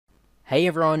Hey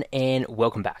everyone, and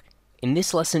welcome back. In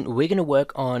this lesson, we're going to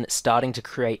work on starting to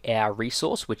create our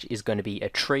resource, which is going to be a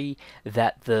tree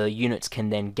that the units can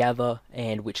then gather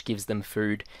and which gives them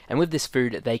food. And with this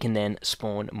food, they can then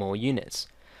spawn more units.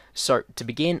 So to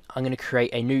begin, I'm going to create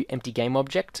a new empty game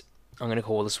object. I'm going to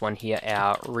call this one here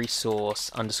our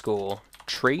resource underscore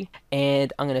tree,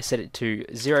 and I'm going to set it to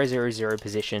 0, 0, 0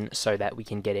 position so that we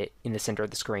can get it in the center of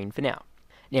the screen for now.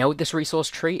 Now with this resource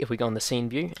tree, if we go on the scene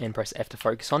view and press F to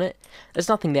focus on it, there's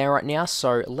nothing there right now,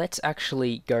 so let's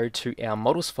actually go to our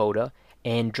models folder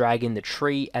and drag in the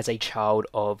tree as a child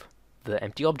of the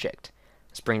empty object.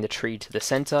 Let's bring the tree to the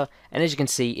center, and as you can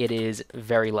see, it is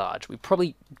very large. We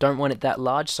probably don't want it that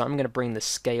large, so I'm going to bring the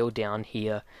scale down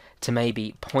here to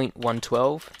maybe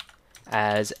 0.112,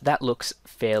 as that looks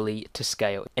fairly to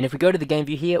scale. And if we go to the game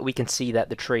view here, we can see that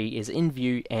the tree is in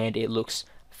view and it looks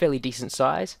fairly decent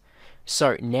size.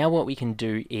 So now what we can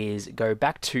do is go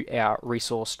back to our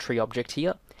resource tree object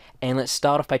here, and let's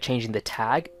start off by changing the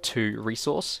tag to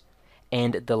resource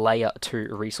and the layer to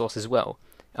resource as well.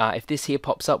 If this here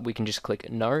pops up, we can just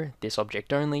click no, this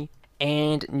object only,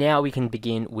 and now we can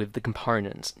begin with the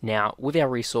components. Now with our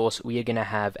resource, we are going to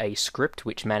have a script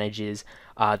which manages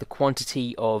the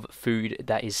quantity of food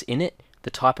that is in it, the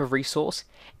type of resource,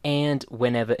 and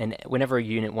whenever a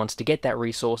unit wants to get that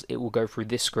resource, it will go through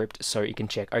this script so it can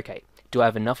check, okay, do I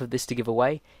have enough of this to give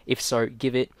away? If so,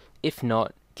 give it. If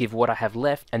not, give what I have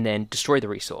left and then destroy the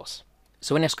resource.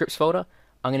 So in our scripts folder,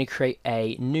 I'm going to create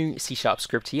a new C#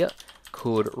 script here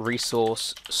called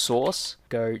ResourceSource.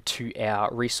 Go to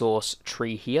our resource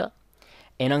tree here,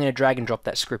 and I'm going to drag and drop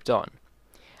that script on.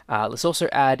 Let's also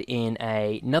add in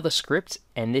another script,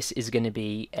 and this is going to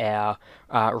be our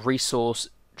resource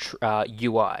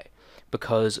UI,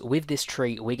 because with this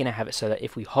tree we're going to have it so that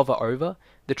if we hover over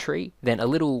the tree, then a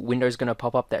little window is going to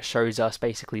pop up that shows us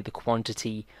basically the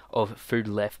quantity of food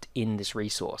left in this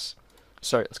resource.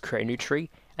 So let's create a new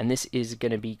tree, and this is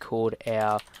going to be called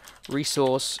our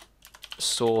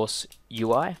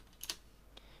ResourceSourceUI.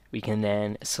 We can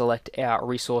then select our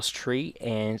resource tree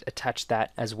and attach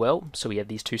that as well. So we have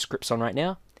these two scripts on right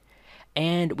now.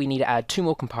 And we need to add two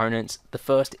more components. The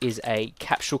first is a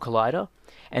capsule collider,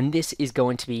 and this is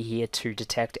going to be here to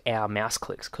detect our mouse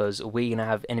clicks, because we're going to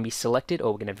have enemies selected,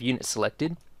 or we're going to have units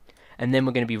selected, and then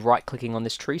we're going to be right clicking on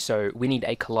this tree, so we need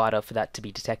a collider for that to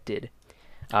be detected.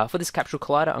 For this capsule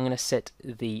collider, I'm going to set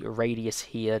the radius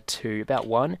here to about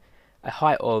 1, a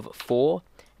height of 4,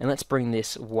 and let's bring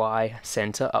this Y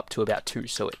center up to about 2,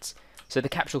 so the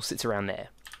capsule sits around there.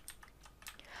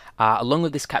 Along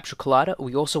with this capsule collider,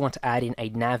 we also want to add in a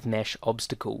navmesh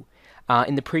obstacle.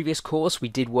 In the previous course, we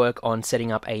did work on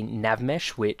setting up a navmesh,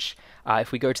 which,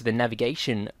 if we go to the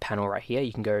navigation panel right here,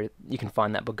 you can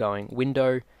find that by going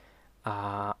Window,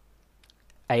 AI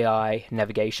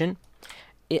Navigation.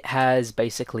 It has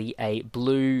basically a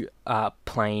blue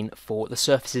plane for the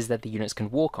surfaces that the units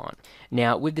can walk on.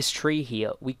 Now with this tree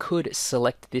here, we could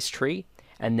select this tree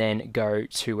and then go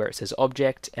to where it says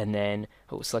object, and then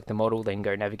we'll select the model, then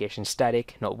go navigation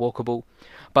static, not walkable.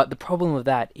 But the problem with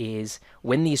that is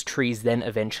when these trees then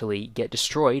eventually get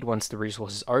destroyed once the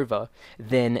resource is over,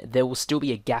 then there will still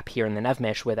be a gap here in the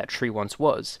navmesh where that tree once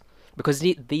was. Because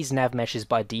these navmeshes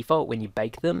by default, when you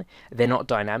bake them, they're not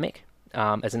dynamic.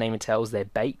 As the name entails, they're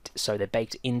baked, so they're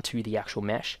baked into the actual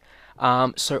mesh.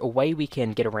 So a way we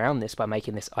can get around this by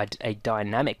making this a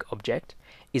dynamic object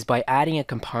is by adding a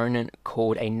component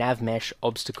called a navmesh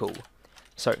obstacle.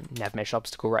 So navmesh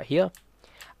obstacle right here.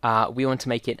 We want to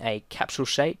make it a capsule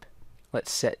shape.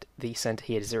 Let's set the center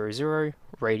here to 0, 0,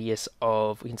 radius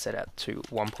of, we can set out to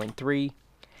 1.3,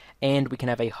 and we can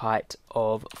have a height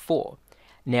of 4.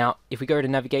 Now, if we go to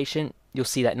navigation, you'll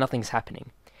see that nothing's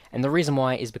happening. And the reason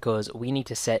why is because we need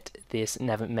to set this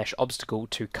navmesh obstacle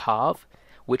to carve,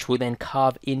 which will then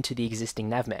carve into the existing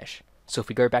navmesh. So if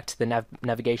we go back to the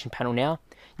navigation panel now,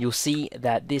 you'll see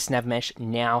that this navmesh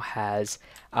now has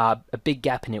a big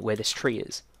gap in it where this tree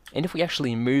is. And if we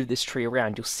actually move this tree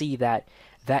around, you'll see that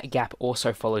that gap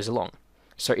also follows along.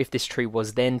 So if this tree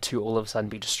was then to all of a sudden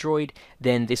be destroyed,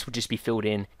 then this would just be filled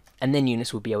in, and then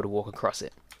units will be able to walk across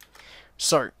it.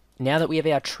 So now that we have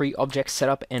our tree object set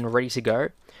up and ready to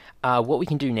go, what we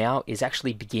can do now is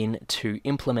actually begin to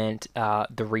implement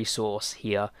the resource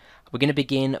here. We're going to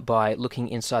begin by looking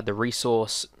inside the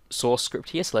resource source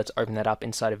script here, so let's open that up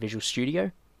inside of Visual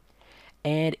Studio.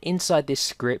 And inside this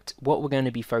script, what we're going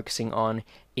to be focusing on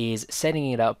is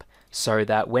setting it up so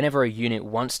that whenever a unit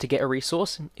wants to get a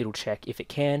resource, it'll check if it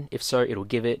can. If so, it'll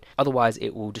give it. Otherwise,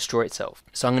 it will destroy itself.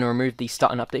 So I'm going to remove the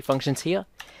start and update functions here,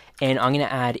 And I'm going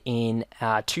to add in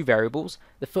two variables.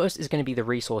 The first is going to be the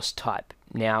resource type.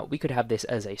 Now, we could have this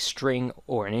as a string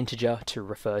or an integer to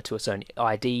refer to a certain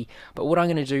ID, but what I'm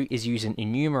going to do is use an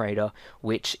enumerator,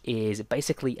 which is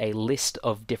basically a list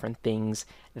of different things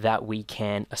that we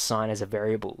can assign as a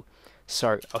variable.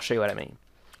 So I'll show you what I mean.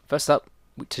 First up,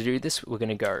 to do this, we're going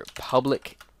to go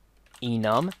public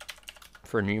enum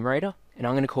for enumerator, and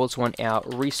I'm going to call this one our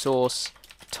resource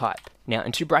type. Now,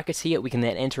 in two brackets here, we can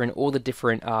then enter in all the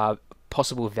different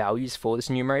possible values for this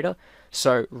enumerator.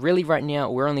 So really right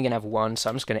now, we're only going to have one, so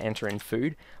I'm just going to enter in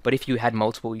food. But if you had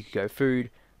multiple, you could go food,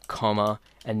 comma,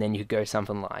 and then you could go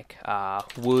something like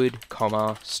wood,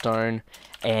 comma, stone,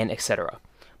 and etc.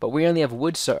 But we only have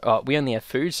wood, so we only have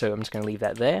food, so I'm just going to leave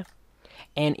that there.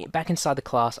 And back inside the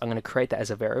class, I'm going to create that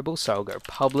as a variable. So I'll go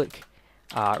public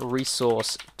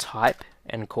resource type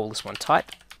and call this one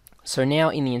type. So now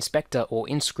in the inspector or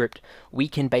in script, we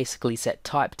can basically set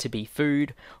type to be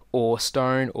food or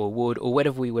stone or wood or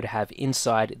whatever we would have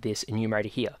inside this enumerator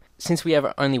here. Since we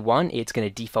have only one, it's going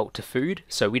to default to food,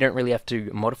 so we don't really have to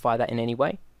modify that in any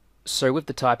way. So with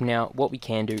the type now, what we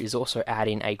can do is also add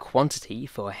in a quantity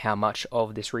for how much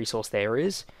of this resource there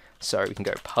is. So we can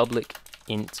go public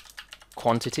int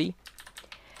quantity.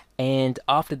 And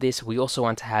after this, we also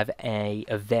want to have an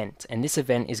event, and this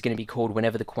event is going to be called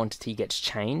whenever the quantity gets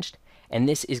changed, and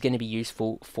this is going to be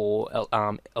useful for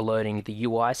alerting the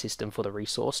UI system for the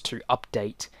resource to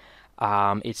update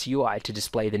its UI to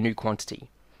display the new quantity.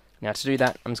 Now to do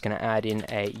that, I'm just going to add in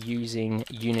a using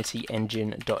Unity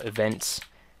engine.events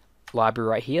library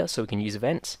right here, so we can use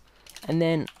events, and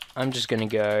then I'm just going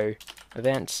to go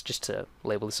events just to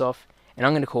label this off, and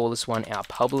I'm going to call this one our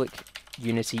public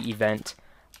Unity event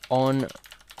on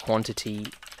quantity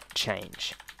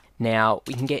change. Now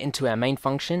we can get into our main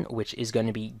function, which is going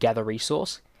to be gather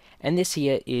resource, and this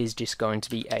here is just going to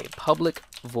be a public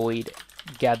void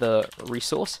gather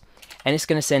resource, and it's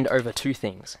going to send over two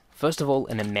things. First of all,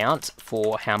 an amount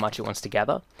for how much it wants to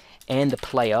gather, and the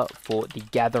player for the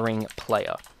gathering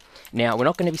player. Now we're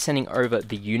not going to be sending over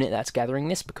the unit that's gathering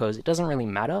this because it doesn't really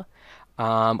matter.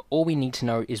 All we need to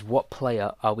know is what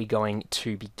player are we going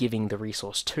to be giving the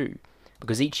resource to,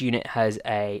 because each unit has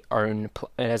an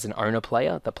owner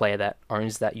player, the player that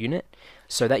owns that unit.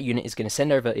 So that unit is going to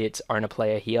send over its owner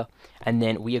player here, and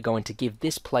then we are going to give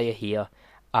this player here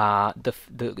the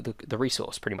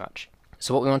resource pretty much.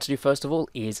 So what we want to do first of all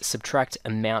is subtract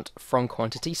amount from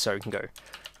quantity. So we can go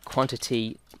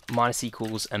quantity minus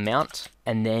equals amount,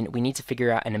 and then we need to figure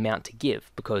out an amount to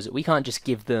give, because we can't just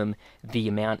give them the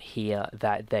amount here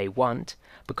that they want,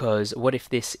 because what if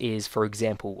this is, for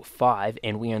example, 5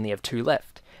 and we only have 2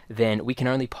 left? Then we can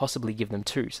only possibly give them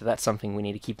 2, so that's something we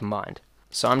need to keep in mind.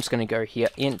 So I'm just going to go here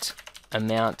int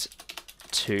amount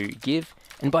to give,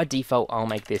 and by default I'll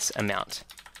make this amount.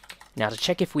 Now to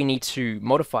check if we need to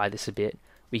modify this a bit,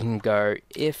 we can go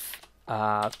if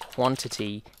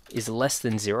quantity is less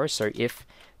than 0, so if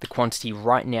the quantity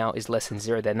right now is less than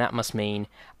 0, then that must mean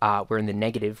we're in the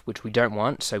negative, which we don't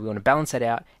want, so we want to balance that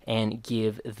out and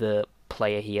give the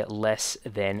player here less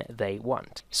than they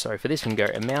want. So for this we can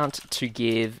go amount to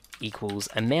give equals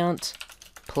amount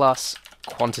plus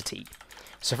quantity.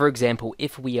 So for example,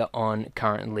 if we are on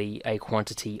currently a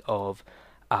quantity of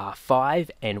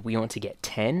 5 and we want to get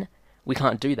 10, we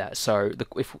can't do that. So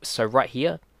right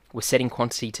here we're setting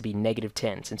quantity to be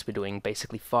 -10, since we're doing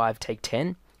basically 5 take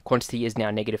 10. Quantity is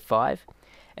now -5.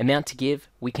 Amount to give,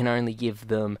 we can only give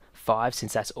them 5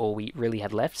 since that's all we really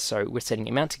had left. So we're setting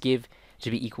amount to give to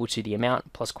be equal to the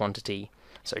amount plus quantity.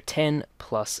 So 10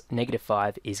 plus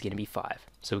 -5 is going to be 5.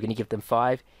 So we're going to give them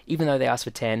 5, even though they asked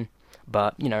for 10,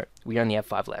 but you know, we only have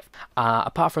 5 left.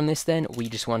 Apart from this then, we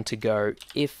just want to go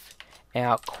if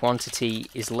our quantity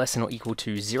is less than or equal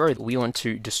to 0, we want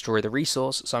to destroy the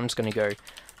resource. So I'm just going to go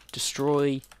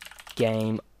destroy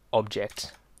game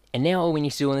object. And now all we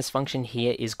need to do on this function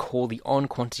here is call the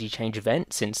onQuantityChange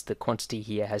event. Since the quantity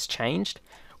here has changed,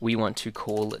 we want to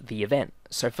call the event.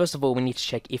 So first of all, we need to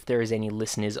check if there is any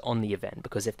listeners on the event,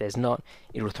 because if there's not,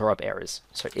 it will throw up errors.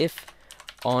 So if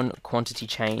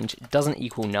onQuantityChange doesn't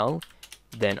equal null,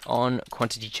 then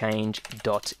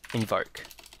onQuantityChange.invoke.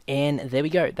 And there we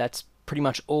go. That's pretty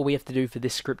much all we have to do for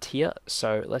this script here.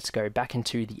 So let's go back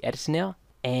into the editor now.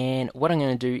 And what I'm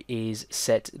going to do is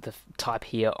set the type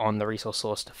here on the resource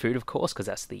source to food, of course, because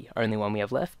that's the only one we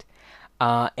have left.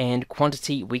 And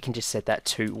quantity, we can just set that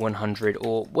to 100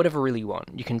 or whatever really you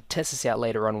want. You can test this out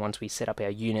later on once we set up our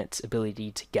unit's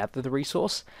ability to gather the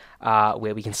resource,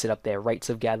 where we can set up their rates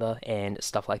of gather and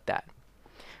stuff like that.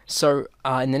 So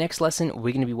in the next lesson,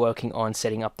 we're going to be working on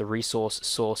setting up the resource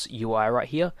source UI right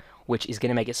here, which is going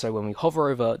to make it so when we hover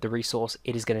over the resource,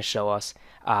 it is going to show us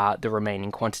the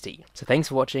remaining quantity. So thanks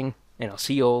for watching, and I'll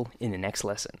see you all in the next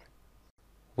lesson.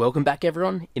 Welcome back,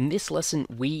 everyone. In this lesson,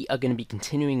 we are going to be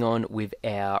continuing on with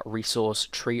our resource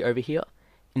tree over here.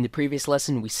 In the previous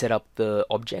lesson, we set up the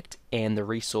object and the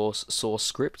resource source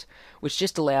script, which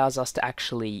just allows us to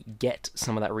actually get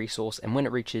some of that resource, and when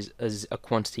it reaches a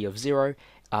quantity of 0,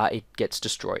 it gets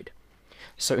destroyed.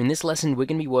 So in this lesson, we're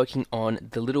going to be working on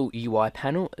the little UI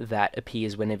panel that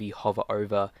appears whenever you hover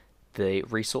over the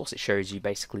resource. It shows you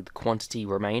basically the quantity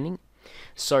remaining.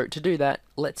 So to do that,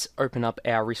 let's open up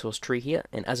our resource tree here,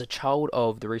 and as a child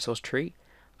of the resource tree,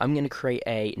 I'm going to create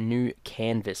a new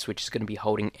canvas, which is going to be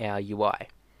holding our UI.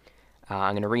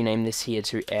 I'm going to rename this here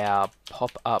to our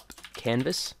pop-up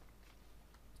canvas.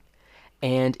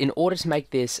 And in order to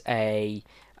make this a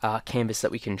canvas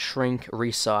that we can shrink,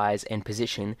 resize, and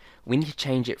position, we need to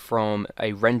change it from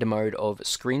a render mode of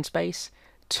screen space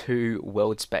to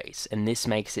world space. And this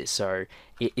makes it so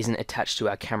it isn't attached to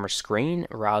our camera screen,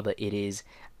 rather it is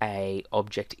an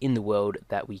object in the world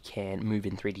that we can move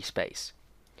in 3D space.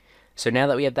 So now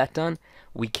that we have that done,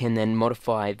 we can then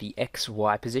modify the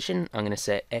XY position. I'm going to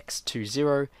set X to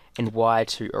 0 and Y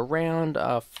to around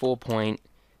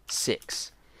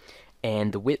 4.6.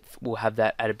 And the width, we'll have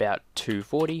that at about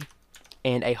 240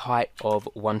 and a height of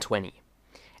 120.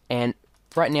 And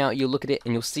right now you'll look at it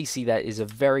and you'll see that is a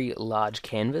very large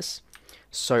canvas.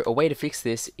 So a way to fix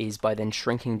this is by then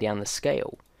shrinking down the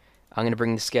scale. I'm going to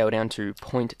bring the scale down to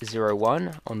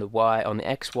 0.01 on the Y, on the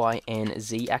X, Y, and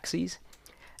Z axes.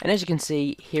 And as you can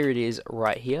see, here it is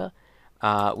right here.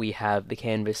 We have the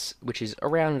canvas, which is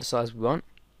around the size we want.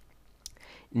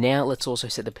 Now let's also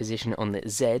set the position on the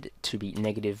Z to be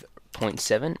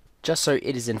 -0.7, just so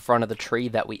it is in front of the tree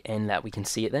that we can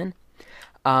see it then.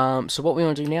 So what we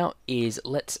want to do now is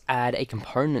let's add a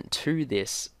component to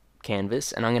this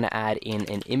canvas, and I'm going to add in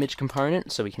an image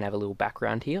component so we can have a little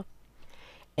background here.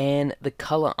 And the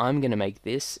color I'm going to make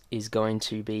this is going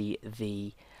to be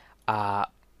the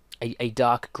a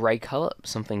dark gray color,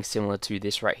 something similar to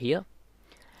this right here.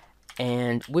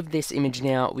 And with this image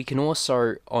now, we can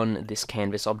also, on this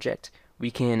canvas object, we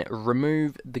can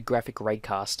remove the graphic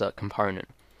raycaster component.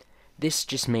 This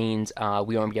just means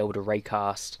we won't be able to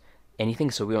raycast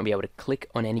anything, so we won't be able to click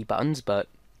on any buttons, but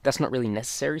that's not really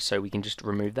necessary, so we can just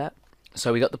remove that.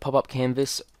 So we got the pop-up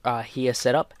canvas here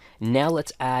set up. Now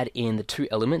let's add in the two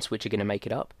elements which are going to make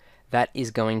it up. That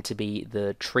is going to be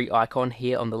the tree icon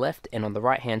here on the left, and on the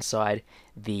right hand side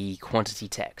the quantity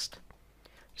text.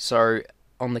 So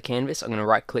on the canvas, I'm going to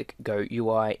right click, go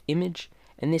UI image,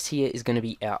 and this here is going to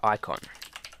be our icon.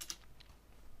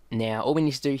 Now all we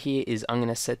need to do here is I'm going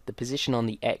to set the position on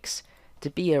the X to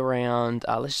be around,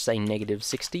 let's just say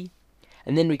 -60,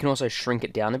 and then we can also shrink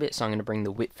it down a bit, so I'm going to bring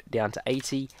the width down to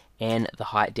 80 and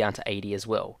the height down to 80 as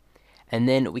well. And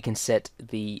then we can set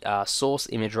the source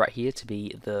image right here to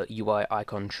be the UI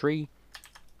icon tree.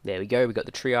 There we go, we got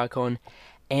the tree icon.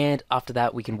 And after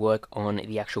that, we can work on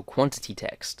the actual quantity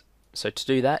text. So to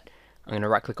do that, I'm going to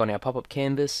right click on our pop-up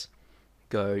canvas,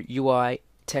 go UI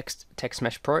text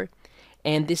Mesh Pro,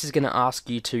 and this is going to ask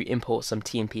you to import some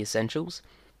TMP essentials.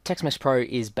 TextMesh Pro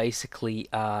is basically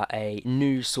a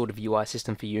new sort of UI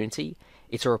system for Unity.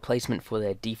 It's a replacement for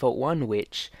their default one,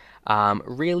 which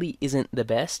really isn't the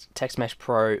best. TextMesh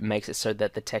Pro makes it so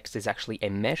that the text is actually a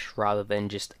mesh rather than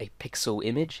just a pixel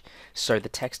image, so the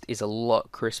text is a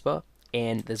lot crisper,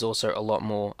 and there's also a lot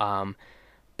more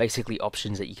basically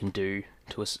options that you can do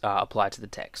to apply to the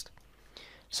text.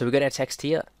 So we've got our text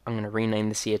here. I'm going to rename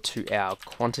this here to our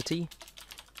quantity.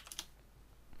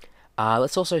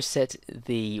 Let's also set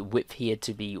the width here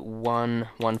to be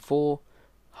 114,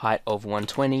 height of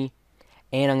 120,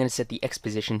 and I'm going to set the X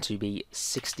position to be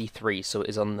 63, so it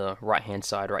is on the right hand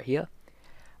side right here.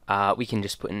 We can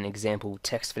just put an example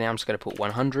text for now. I'm just going to put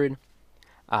 100.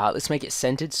 Let's make it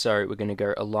centered, so we're going to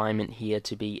go alignment here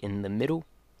to be in the middle,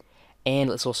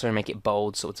 and let's also make it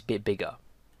bold so it's a bit bigger.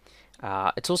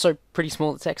 It's also pretty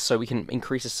small, the text, so we can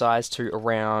increase the size to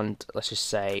around, let's just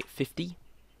say 50.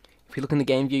 If we look in the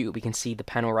game view, we can see the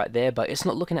panel right there, but it's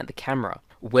not looking at the camera.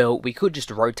 Well, we could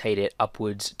just rotate it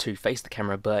upwards to face the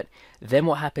camera, but then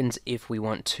what happens if we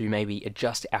want to maybe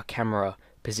adjust our camera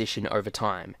position over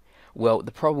time? Well,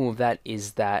 the problem with that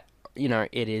is that, you know,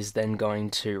 it is then going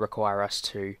to require us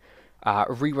to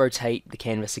re-rotate the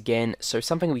canvas again. So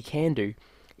something we can do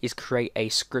is create a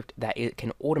script that it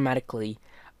can automatically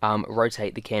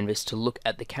rotate the canvas to look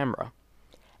at the camera.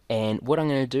 And what I'm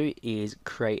going to do is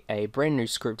create a brand new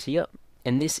script here.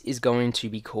 and this is going to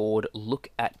be called look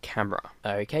at camera.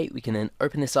 Okay, we can then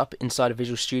open this up inside of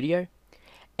Visual Studio,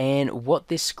 and what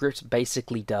this script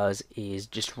basically does is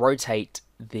just rotate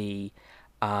the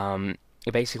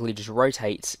it basically just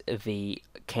rotates the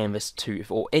canvas to,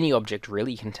 or any object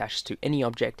really, you can attach this to any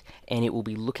object and it will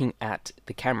be looking at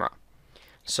the camera.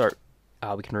 So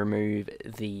we can remove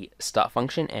the start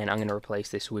function and I'm going to replace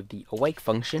this with the awake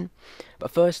function. But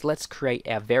first let's create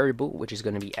our variable, which is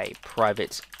going to be a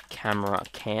private camera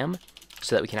cam,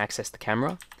 so that we can access the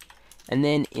camera. And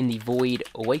then in the void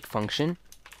awake function,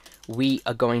 we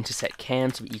are going to set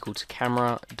cam to be equal to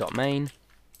camera.main.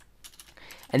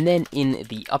 And then in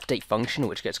the update function,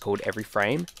 which gets called every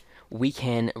frame, we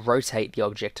can rotate the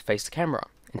object to face the camera.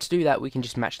 And to do that, we can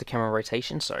just match the camera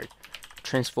rotation. So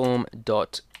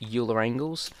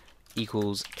transform.EulerAngles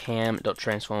equals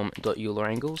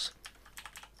cam.transform.EulerAngles.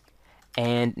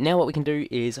 And now what we can do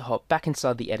is hop back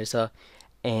inside the editor,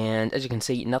 and as you can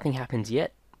see, nothing happens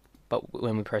yet. But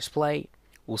when we press play,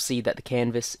 we'll see that the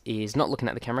canvas is not looking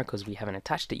at the camera because we haven't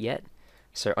attached it yet.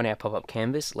 So on our pop-up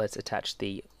canvas, let's attach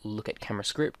the look at camera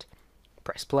script,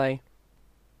 press play,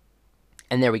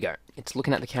 and there we go. It's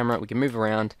looking at the camera, we can move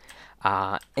around,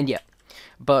 and yeah.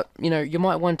 But, you know, you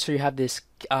might want to have this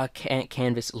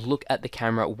canvas look at the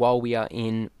camera while we are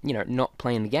in, you know, not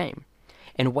playing the game.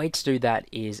 And a way to do that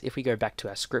is, if we go back to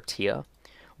our script here,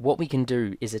 what we can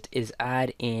do is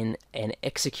add in an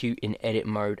execute in edit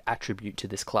mode attribute to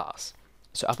this class.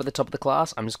 So up at the top of the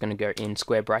class, I'm just going to go in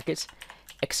square brackets,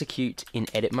 execute in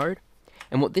edit mode.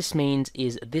 And what this means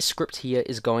is this script here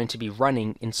is going to be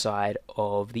running inside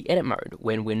of the edit mode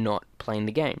when we're not playing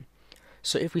the game.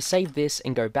 So if we save this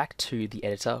and go back to the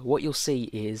editor, what you'll see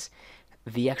is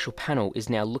the actual panel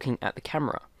is now looking at the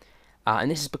camera.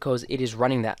 And this is because it is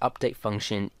running that update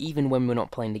function even when we're not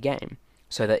playing the game,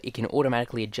 so that it can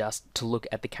automatically adjust to look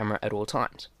at the camera at all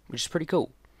times, which is pretty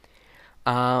cool.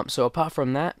 So apart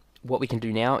from that, what we can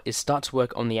do now is start to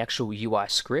work on the actual UI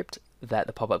script that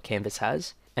the pop-up canvas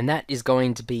has, and that is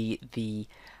going to be the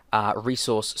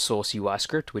ResourceSourceUI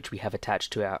script, which we have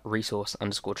attached to our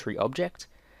resource_tree object.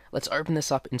 Let's open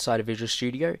this up inside of Visual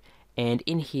Studio, and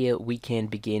in here we can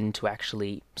begin to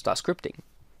actually start scripting.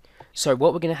 So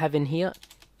what we're going to have in here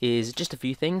is just a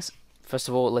few things. First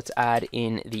of all, let's add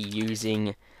in the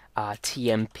using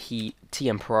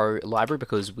TM Pro library,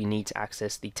 because we need to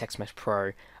access the TextMesh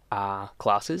Pro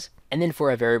classes. And then for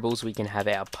our variables, we can have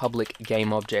our public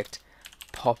game object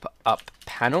pop-up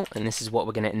panel, and this is what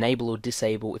we're going to enable or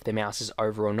disable if the mouse is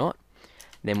over or not.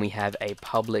 Then we have a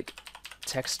public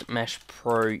TextMesh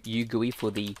Pro UGUI for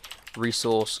the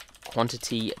resource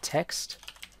quantity text.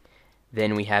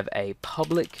 Then we have a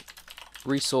public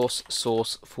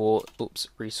ResourceSource for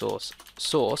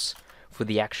ResourceSource for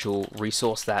the actual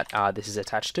resource that this is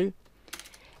attached to.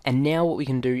 And now what we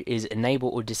can do is enable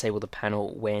or disable the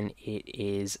panel when it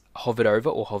is hovered over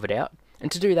or hovered out.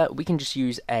 And to do that, we can just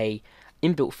use a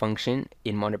inbuilt function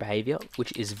in monitor behavior,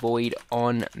 which is void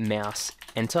on mouse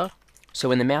enter. So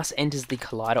when the mouse enters the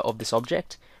collider of this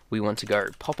object, we want to go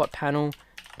pop-up panel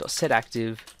dot set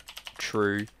active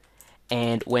true,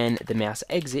 and when the mouse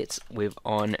exits with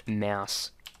on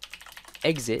mouse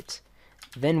exit,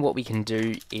 then what we can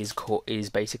do is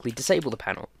basically disable the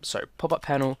panel. So pop-up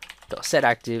panel dot set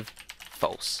active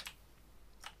false.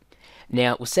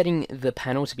 Now we're setting the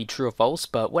panel to be true or false,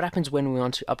 but what happens when we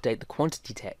want to update the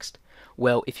quantity text?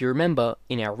 Well, if you remember,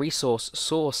 in our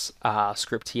ResourceSource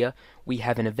script here, we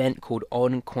have an event called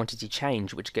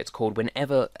onQuantityChange, which gets called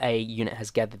whenever a unit has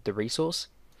gathered the resource.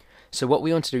 So what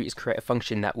we want to do is create a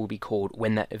function that will be called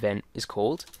when that event is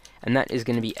called, and that is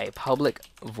going to be a public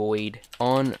void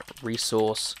on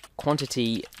resource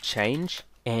quantity change.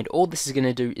 And all this is going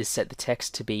to do is set the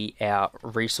text to be our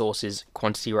resources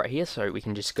quantity right here. So we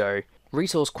can just go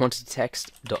resource quantity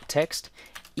text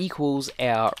equals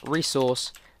our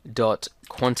resource dot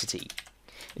quantity.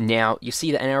 Now you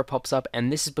see that an error pops up,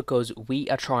 and this is because we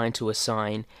are trying to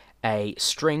assign a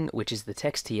string, which is the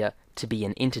text here, to be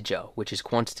an integer, which is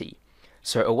quantity.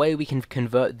 So a way we can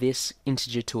convert this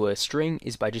integer to a string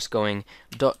is by just going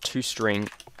 .toString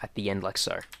at the end like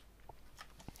so.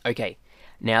 Okay,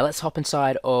 now let's hop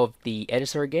inside of the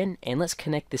editor again, and let's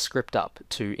connect this script up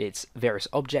to its various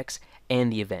objects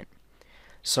and the event.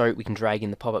 So we can drag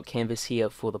in the pop-up canvas here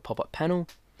for the pop-up panel,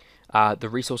 the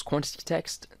resource quantity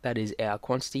text, that is our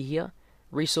quantity here,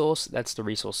 resource, that's the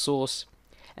resource source,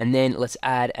 and then let's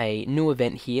add a new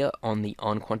event here on the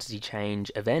onQuantityChange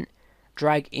event,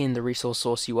 drag in the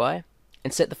ResourceSourceUI,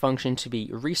 and set the function to be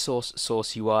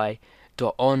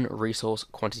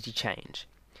ResourceSourceUI.onResourceQuantityChange.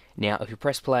 Now, if you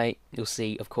press play, you'll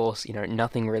see, of course,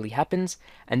 nothing really happens,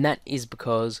 and that is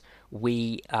because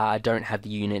we don't have the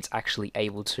units actually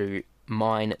able to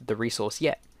mine the resource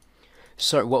yet.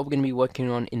 So what we're going to be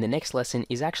working on in the next lesson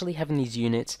is actually having these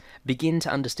units begin to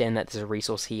understand that there's a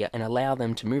resource here and allow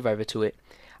them to move over to it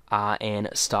and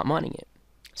start mining it.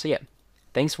 So yeah,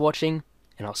 thanks for watching,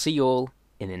 and I'll see you all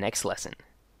in the next lesson.